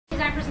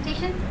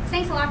presentation.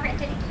 Thanks a lot for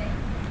attending today.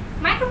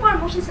 Micropower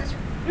motion sensor.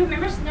 Group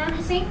members Noran,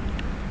 Hussien,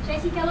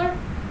 Palomo,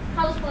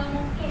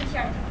 Palomo, and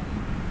Tiara.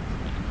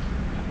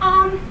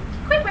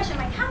 Quick question,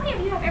 like how many of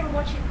you have ever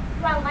watched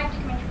wildlife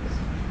documentaries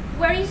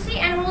where you see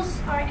animals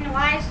are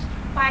analyzed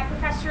by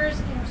professors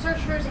and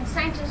researchers and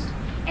scientists,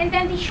 and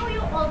then they show you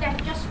all that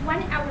in just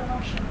 1 hour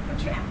long show for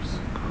 2 hours?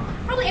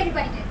 Probably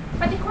everybody did.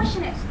 But the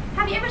question is,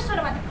 have you ever thought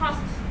about the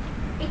process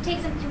it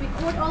takes them to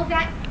record all of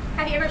that?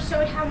 Have you ever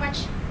thought how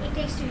much it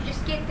takes to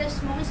just get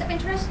those moments of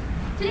interest?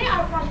 Today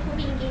our project will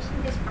be engaged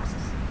in this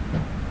process.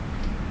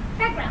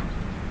 Background.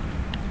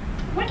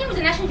 Working with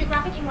the National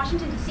Geographic in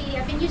Washington, D.C., they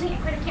have been using a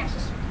critter cam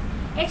system.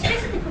 It's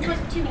basically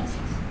composed of two main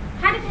things: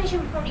 high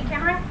definition recording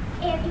camera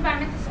and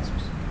environmental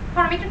sensors,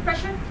 parametric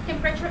pressure,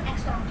 temperature,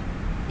 accelerometer.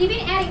 They've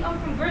been adding on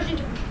from version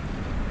to version.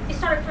 They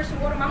started first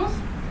with water mammals,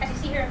 as you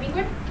see here in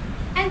Nguyen,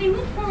 and they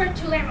moved forward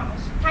to land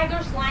mammals,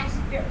 tigers, lions,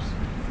 bears.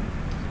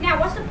 Now,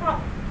 what's the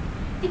problem?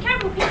 The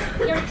caribou pigs,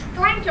 they're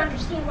trying to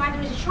understand why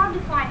there is a sharp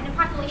decline in the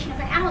population of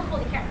an animal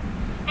called the caribou,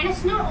 and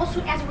it's known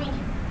also as a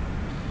reindeer.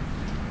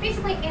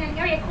 Basically, in an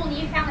area called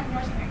Newfoundland in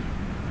North America.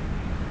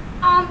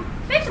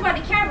 Facts about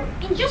the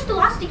caribou: in just the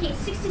last decade,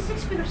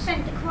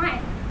 66%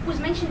 decline was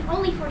mentioned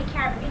only for the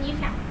caribou in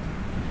Newfoundland.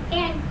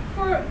 And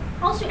for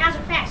also as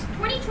a fact,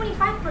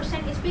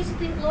 20-25% is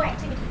basically low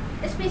activity.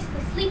 It's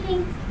basically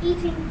sleeping,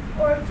 eating,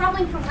 or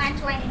traveling from land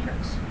to land in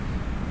herds.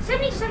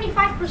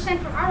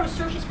 70-75% from our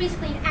research is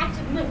basically an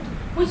active mood,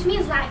 which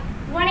means like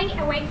running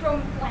away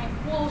from like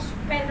wolves,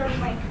 predators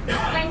like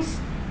lynx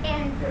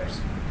and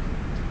bears.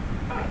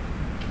 Alright,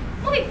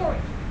 moving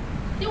forward,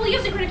 they will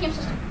use the critter cam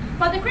system,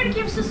 but the critter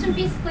cam system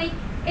basically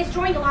is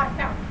drawing a lot of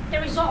power. The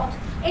result,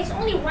 it's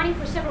only running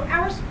for several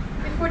hours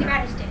before the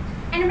battery is dead.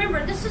 And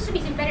remember, this system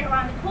is embedded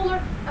around the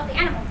cooler of the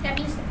animal. That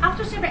means that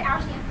after several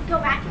hours, you have to go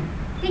back,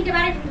 take the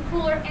battery from the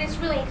cooler, and it's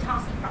really a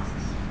exhausting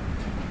process.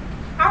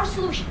 Our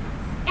solution: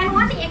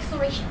 analyzing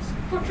accelerations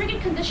for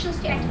triggered conditions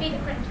to activate the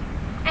critter cam,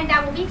 and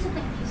that will be explained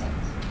in a few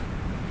seconds.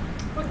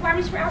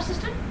 Requirements for our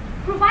system: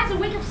 provides a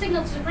wake-up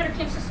signal to the critter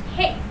cam system.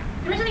 Hey,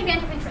 there is an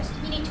event of interest.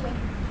 You need to wake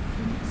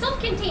up.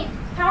 Self-contained,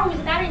 power with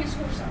a battery and a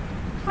solar cell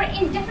for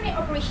indefinite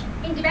operation,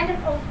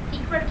 independent of the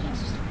critter cam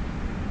system.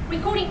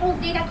 Recording all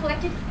data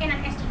collected in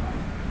an SD card.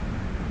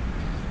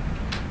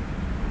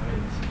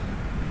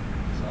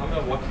 So I'm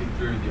going to walk you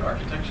through the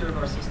architecture of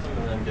our system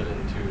and then get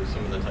into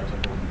some of the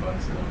technical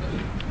components a little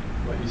bit.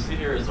 What you see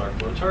here is our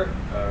flowchart,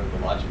 the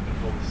logic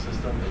control of the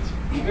system. It's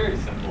very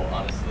simple,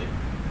 honestly.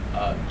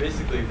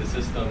 Basically, the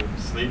system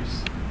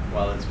sleeps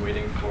while it's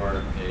waiting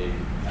for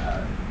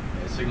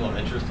a signal of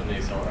interest on the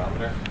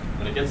accelerometer.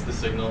 When it gets the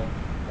signal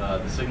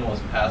is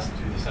passed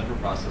to the central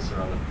processor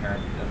on the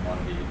parent unit on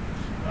the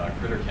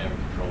critter cam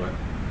controller,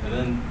 and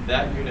then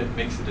that unit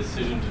makes a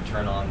decision to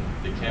turn on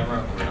the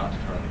camera or not to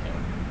turn on the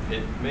camera.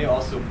 It may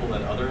also pull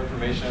in other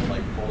information,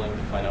 like polling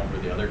to find out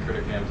where the other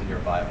critter cams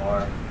nearby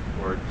are,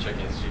 or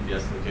checking its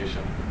GPS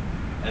location.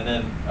 And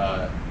then,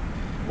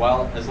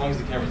 as long as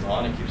the camera's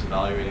on, it keeps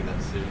evaluating that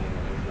decision in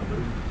the infinite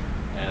loop.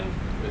 And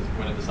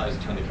when it decides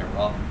to turn the camera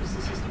off, it puts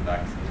the system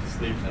back to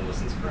sleep and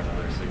listens for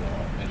another signal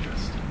of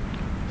interest.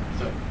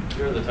 So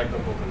here are the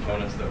technical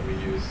components that we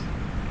use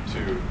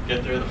to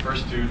get there. The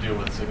first two deal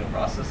with signal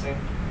processing.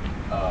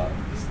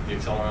 This is the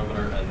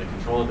accelerometer, and the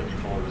controller. The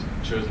controller was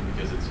chosen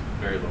because it's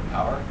very low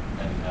power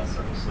and has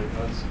several sleep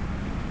modes.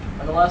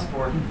 And the last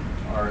four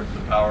are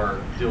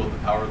deal with the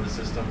power of the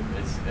system.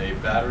 It's a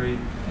battery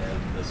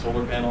and the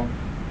solar panel,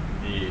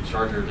 the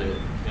charger to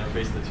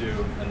interface the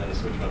two, and then a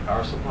switch mode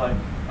power supply.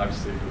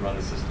 Obviously, if we run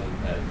the system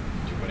at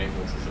 2.8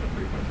 volts instead of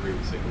 3.3,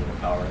 we save a little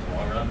power in the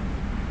long run.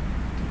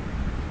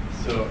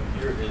 So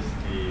here is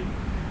the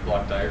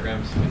block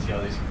diagram, so you can see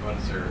how these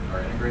components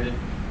are integrated.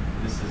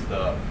 This is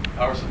the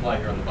power supply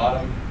here on the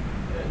bottom.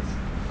 It's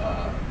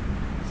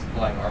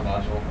supplying our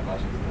module. Our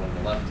module is the one on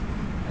the left.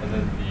 And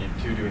then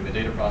the two doing the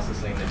data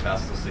processing, they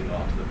pass the signal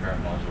off to the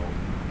parent module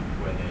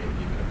when they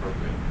deem it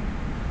appropriate.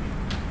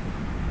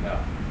 Now,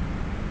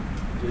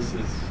 this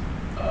is,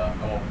 I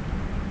won't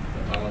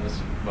talk on this,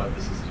 but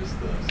this is just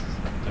the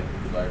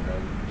technical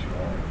diagram which you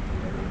all are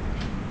familiar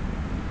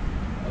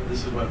with.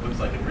 This is what it looks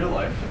like in real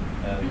life.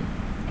 And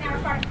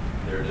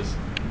there it is.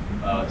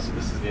 So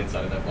this is the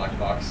inside of that black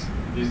box.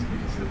 You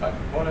can see the 5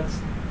 components.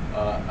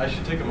 I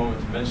should take a moment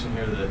to mention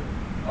here that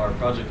our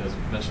project, as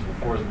mentioned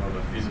before, is more of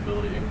a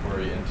feasibility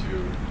inquiry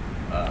into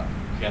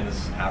can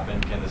this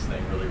happen? Can this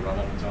thing really run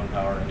on its own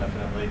power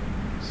indefinitely?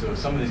 So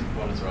some of these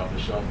components are off the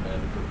shelf,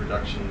 and for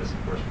production, this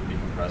of course would be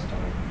compressed on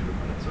a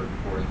 2-component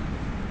circuit board,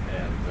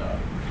 and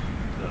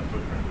the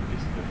footprint would be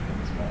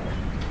significantly smaller.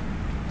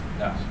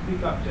 Now,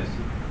 speak up,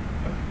 Jesse.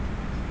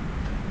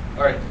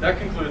 All right, that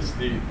concludes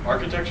the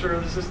architecture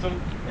of the system,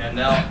 and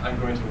now I'm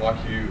going to walk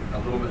you a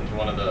little bit into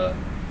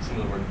some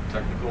of the more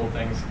technical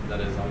things.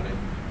 That is, I'm going to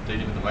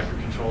dig into the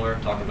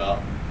microcontroller, talk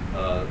about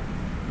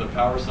the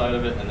power side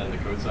of it, and then the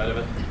code side of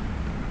it.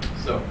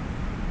 So,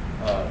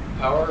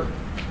 power,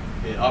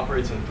 it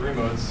operates in 3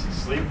 modes: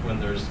 sleep, when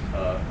there's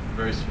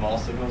very small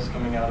signals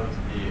coming out of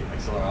the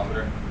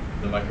accelerometer;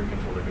 the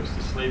microcontroller goes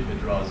to sleep. It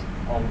draws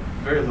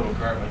very little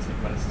current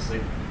when it's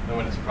asleep. And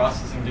when it's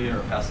processing data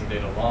or passing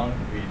data along,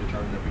 we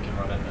determine that we can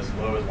run it as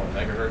low as 1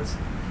 megahertz,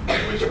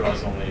 which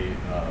draws only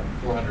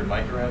 400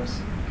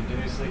 microamps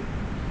continuously.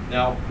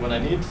 Now, when I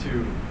need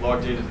to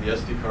log data to the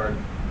SD card,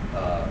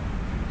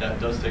 that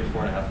does take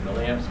 4.5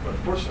 milliamps, but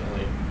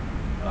fortunately,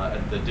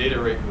 at the data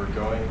rate we're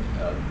going,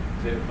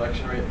 data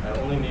collection rate, I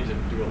only need to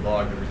do a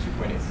log every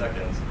 2.8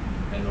 seconds,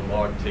 and the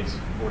log takes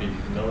 40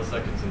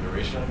 milliseconds in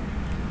duration.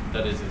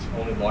 That is, it's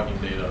only logging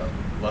data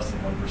less than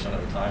 1%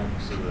 of the time,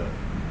 so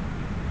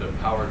the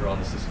power draw in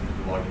the system to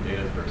be logging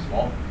data is very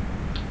small.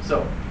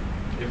 So,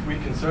 if we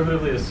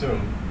conservatively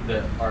assume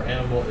that our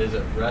animal is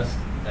at rest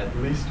at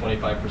least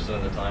 25%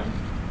 of the time,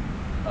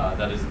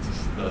 that is,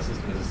 the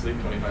system is asleep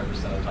 25%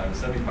 of the time,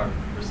 75%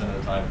 of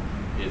the time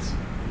it's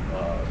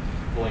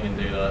pulling in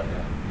data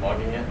and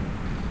logging it,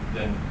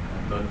 then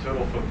the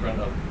total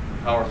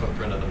power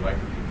footprint of the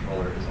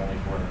microcontroller is only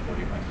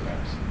 440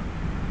 microamps.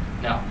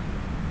 Now,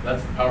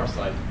 that's the power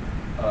side.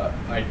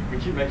 We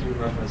keep making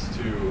reference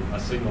to a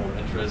signal of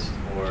interest,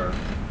 or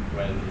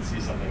when it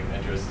sees something of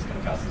interest, it's going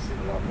to pass the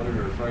signal along. What are we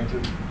referring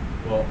to?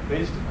 Well,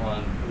 based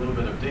on a little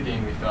bit of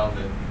digging, we found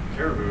that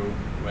caribou,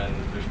 when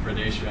there's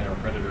predation or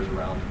predators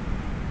around,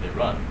 they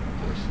run,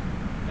 of course.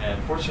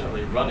 And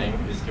fortunately, running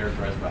is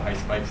characterized by high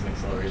spikes in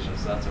acceleration,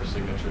 so that's our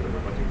signature that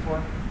we're looking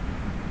for.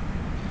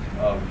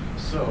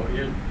 So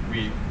here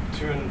we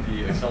tune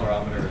the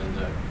accelerometer and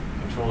the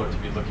controller to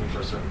be looking for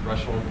a certain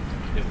threshold.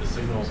 If the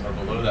signals are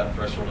below that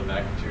threshold of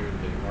magnitude,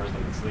 it ignores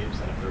them and sleeps,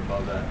 and if they're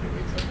above that, it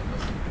wakes up and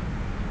listens.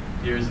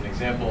 Here's an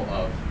example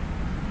of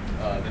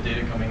the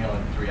data coming in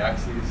on 3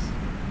 axes,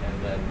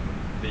 and then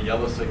the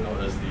yellow signal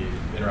is the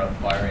interrupt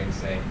firing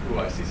saying, ooh,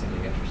 I see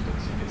something interesting.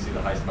 So you can see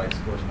the high spikes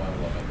correspond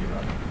to what might be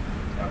running.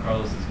 Now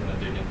Carlos is going to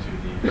dig into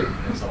the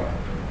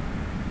accelerometer.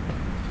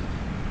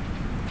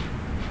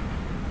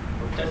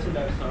 For testing the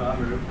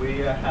accelerometer, we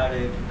had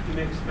a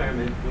 2-minute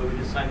experiment where we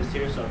designed a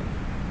series of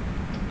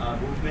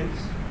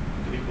movements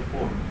to be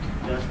performed.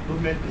 The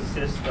movement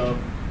consists of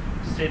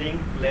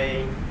sitting,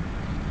 laying,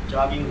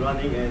 jogging,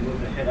 running, and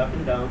moving the head up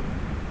and down.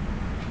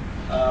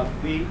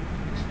 We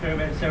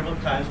experimented several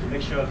times to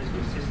make sure of this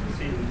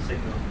consistency in the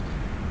signal.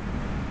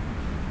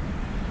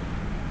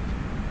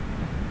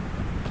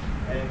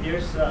 And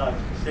here's the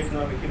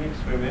signal of a human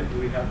experiment.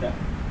 We have the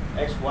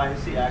X, Y, and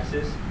Z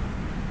axis.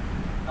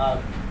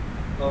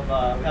 We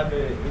have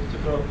the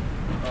interval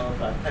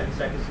of 10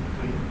 seconds in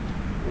between.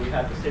 We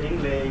have the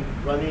sitting, laying,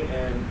 running,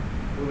 and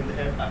moving the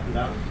head up and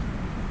down.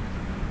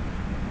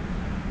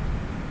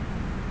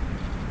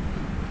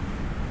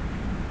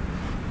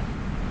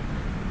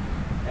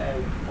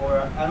 And for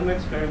our animal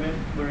experiment,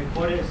 we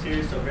recorded a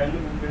series of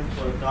random movements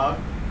for a dog,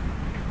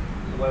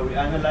 where we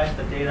analyzed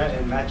the data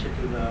and match it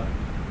to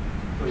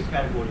its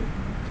category.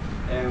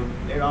 And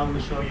later on,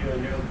 we'll show you a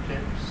little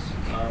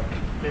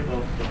clip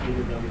of the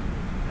video that we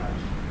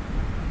matched.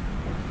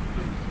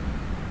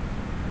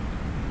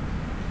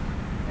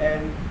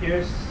 And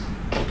here's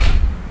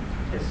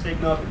a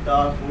signal of the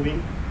dog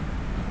moving.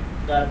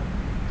 The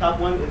top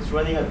one is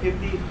running at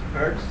 50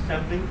 hertz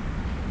sampling,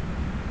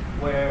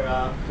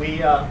 where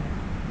we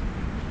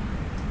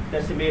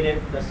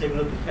decimated the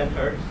signal to 10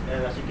 hertz,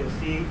 and as you can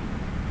see,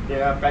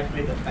 they are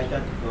practically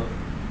identical.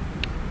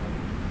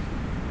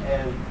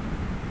 And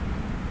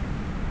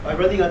by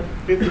running at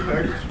 50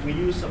 hertz, we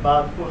use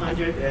about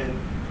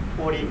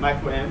 440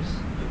 microamps.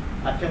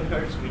 At 10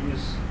 hertz, we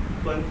use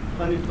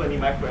 120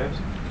 microamps.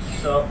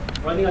 So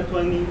running at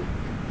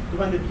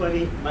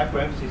 220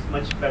 microamps is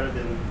much better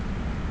than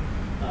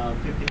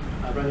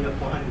running at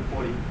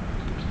 440.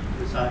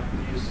 Decide to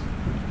use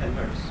 10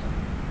 hertz.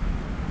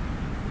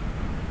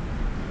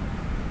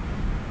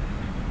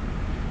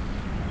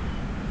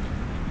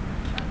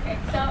 Okay,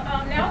 so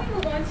now we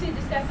move on to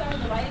discuss some of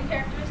the lighting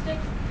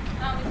characteristics.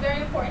 It's very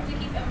important to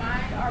keep in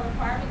mind our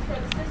requirements for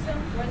the system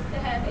was to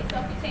have a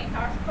self-contained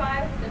power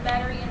supply, the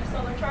battery, and a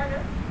solar charger.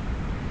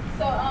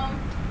 So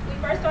we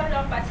first started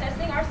off by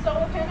testing our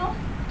solar panel.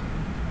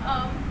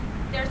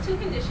 There's 2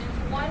 conditions.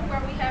 One,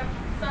 where we have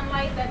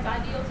sunlight that's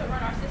ideal to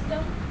run our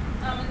system.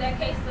 In that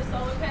case, the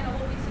solar panel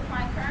will be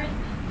supplying current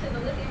to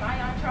the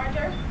lithium-ion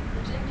charger,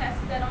 which then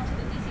passes that on to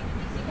the DC to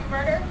DC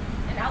converter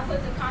and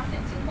outputs a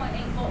constant 2.8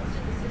 volts to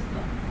the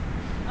system.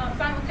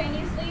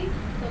 Simultaneously,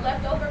 the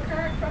leftover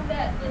current from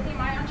that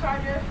lithium-ion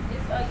charger is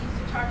used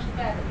to charge the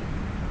battery.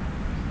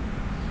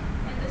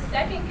 In the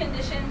second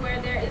condition, where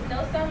there is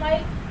no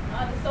sunlight,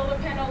 the solar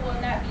panel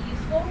will not be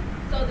useful,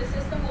 so the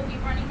system will be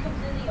running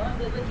completely on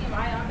the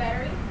lithium-ion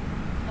battery.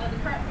 The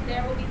current from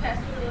there will be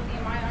passed through the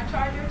lithium-ion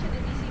charger to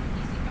the DC to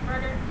DC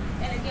converter,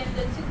 and again,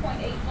 the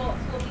 2.8 volts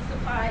will be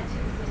supplied to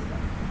the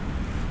system.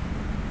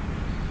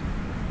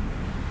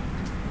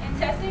 In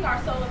testing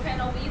our solar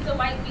panel, we use a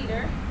light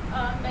meter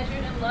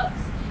measured in lux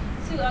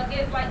to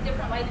get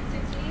different light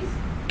intensities,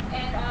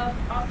 and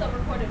also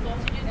recorded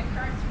voltages and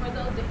currents for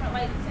those different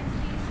light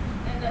intensities,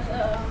 and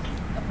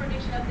a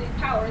prediction of the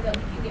power that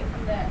we can get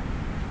from that.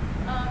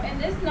 And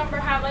this number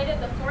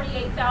highlighted the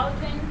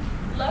 48,000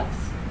 lux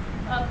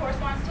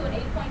corresponds to an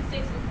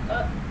 8.6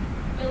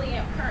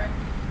 milliamp current.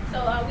 So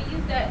we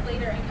use that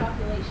later in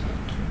calculations.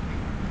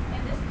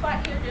 And this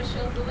plot here just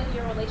shows the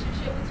linear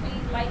relationship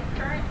between light and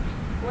current,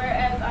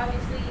 whereas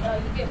obviously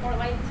you get more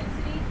light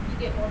intensity, you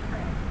get more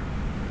current.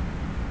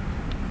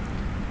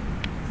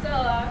 So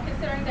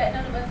considering that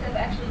none of us have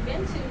actually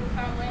been to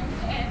Nguyen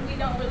and we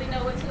don't really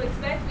know what to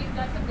expect, we've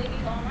done some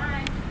digging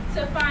online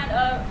to find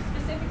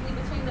specifically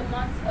between the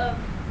months of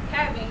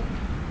calving,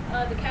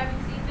 the calving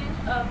season,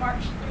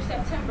 March through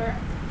September,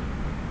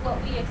 what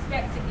we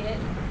expect to get.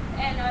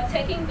 And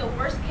taking the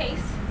worst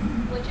case,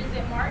 which is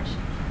in March,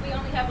 we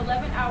only have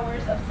 11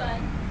 hours of sun,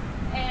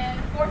 and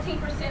 14%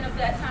 of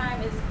that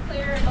time is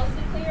clear,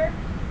 mostly clear,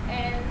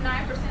 and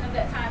 9% of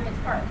that time is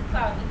partly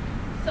cloudy.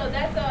 So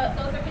that's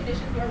those are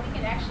conditions where we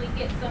can actually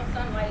get some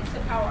sunlight to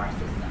power our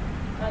system.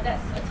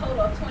 That's a total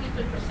of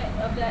 23%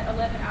 of that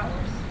 11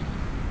 hours.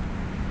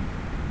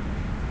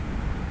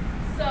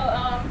 So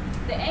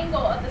the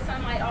angle of the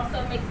sunlight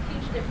also makes a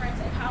huge difference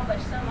in how much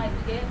sunlight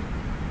we get.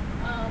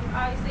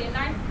 Obviously at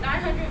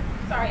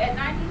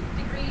 90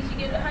 degrees you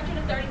get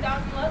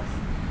 130,000 lux.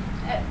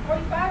 At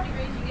 45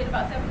 degrees you get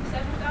about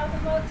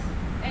 77,000 lux.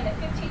 And at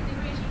 15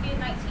 degrees you get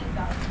 19,000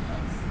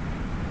 lux.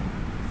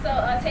 So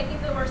taking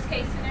the worst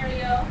case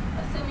scenario,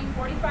 assuming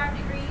 45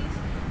 degrees,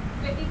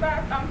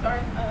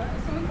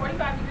 assuming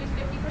 45 degrees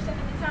 50%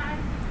 of the time,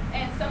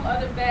 and some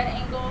other bad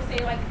angle, say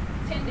like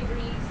 10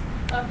 degrees,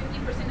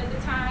 50% of the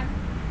time,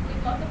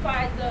 we've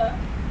multiplied the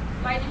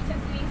light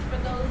intensities for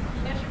those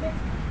measurements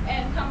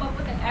and come up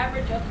with an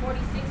average of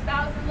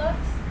 46,000 lux.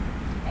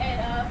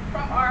 And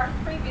from our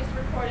previous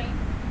recording,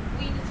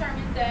 we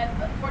determined that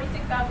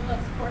 46,000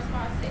 lux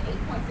corresponds to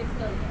 8.6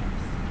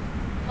 milliamps.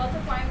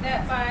 Multiplying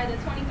that by the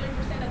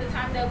 23% of the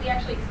time that we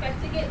actually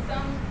expect to get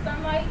some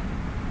sunlight,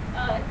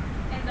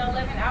 in the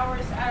 11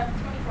 hours out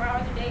of 24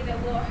 hours a day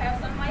that we'll have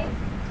sunlight,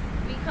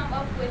 we come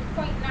up with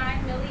 0.9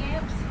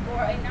 milliamps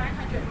or a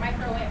 900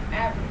 microamp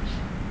average.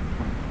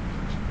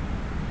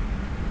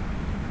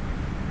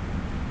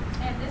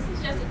 And this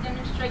is just a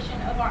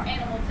demonstration of our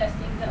animal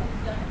testing that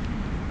we've done.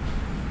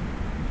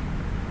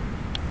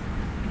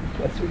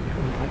 That's what you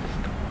likes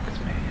dogs,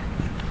 man.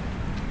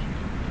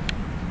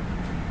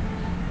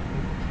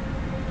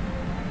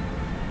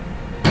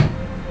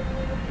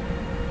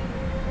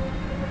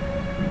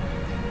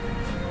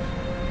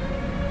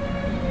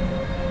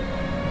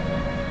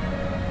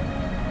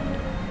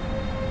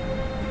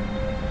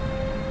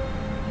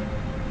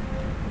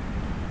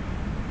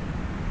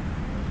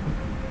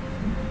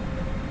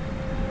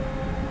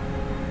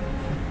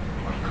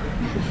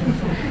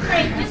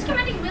 Alright, just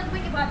commenting real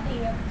quick about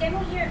the demo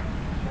here.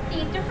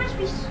 The difference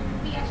we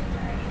actually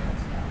generated,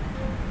 let's go.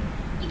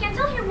 You can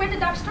tell here when the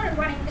dog started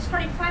running, it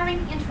started firing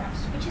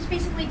interrupts, which is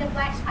basically the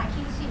black spike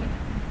you see here,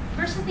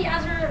 versus the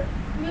other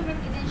movement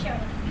it didn't show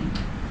anything.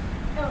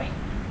 Alright,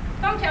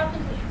 going to our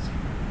conclusions.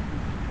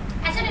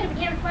 I said at the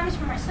beginning, requirements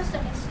from our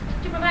system is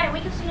to provide a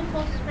wake-up signal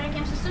flow to the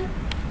cam system,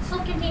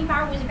 self-contained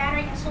power with a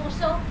battery and solar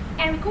cell,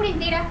 and recording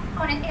data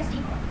on an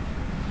SD card.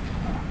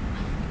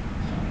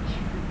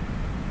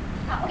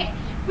 Okay,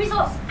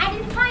 results.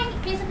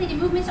 Identifying basically the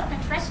movements of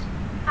interest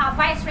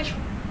by its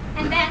threshold.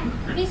 And then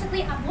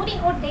basically uploading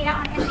our data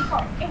on SD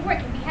card. It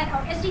worked. We had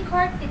our SD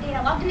card, the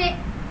data logged in it,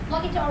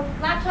 logged into our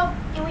laptop,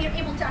 and we were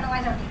able to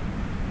analyze our data.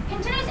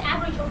 Continuous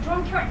average of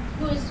drone current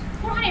was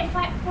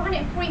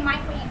 440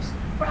 microamps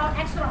for our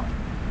accelerometer,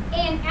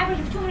 and average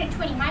of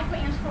 220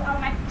 microamps for our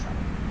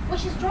microcontroller,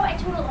 which is draw a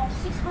total of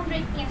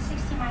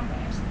 660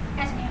 microamps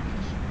as an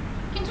average.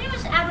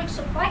 Continuous average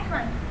supply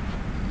current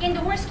in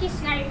the worst case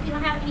scenario, if you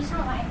don't have any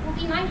sunlight, will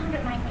be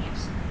 900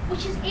 microamps,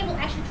 which is able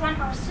actually to run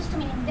our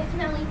system in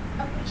indefinitely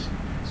operation.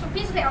 So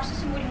basically our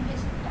system wouldn't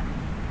basically die.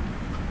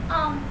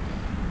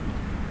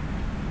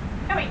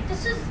 Alright,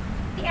 this is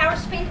the hours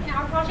spent in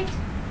our project.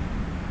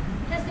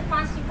 This the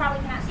funds, you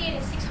probably cannot see it,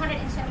 is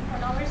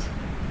 $674.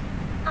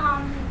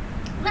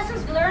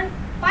 Lessons learned,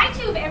 buy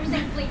two of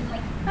everything, please.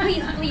 Like,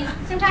 please.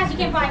 Sometimes you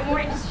can buy more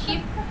and it's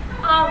cheap.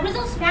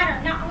 Results matter,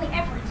 not only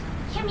effort.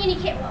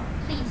 Communicate well,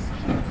 please.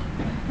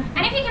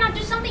 And if you cannot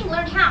do something,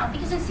 learn how,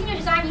 because in senior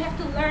design you have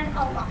to learn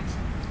a lot.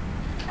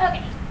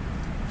 Okay.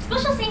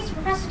 Special thanks to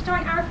Professor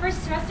Noran, our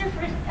first semester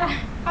for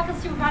faculty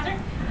supervisor.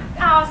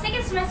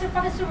 Second semester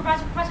faculty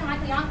supervisor, Professor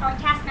Michael Young, our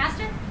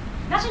taskmaster.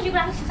 National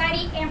Geographic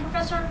Society and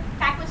Professor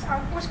Backwoods,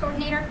 our course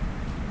coordinator.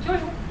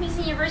 George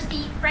Mason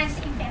University, friends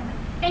and family.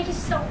 Thank you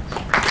so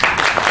much.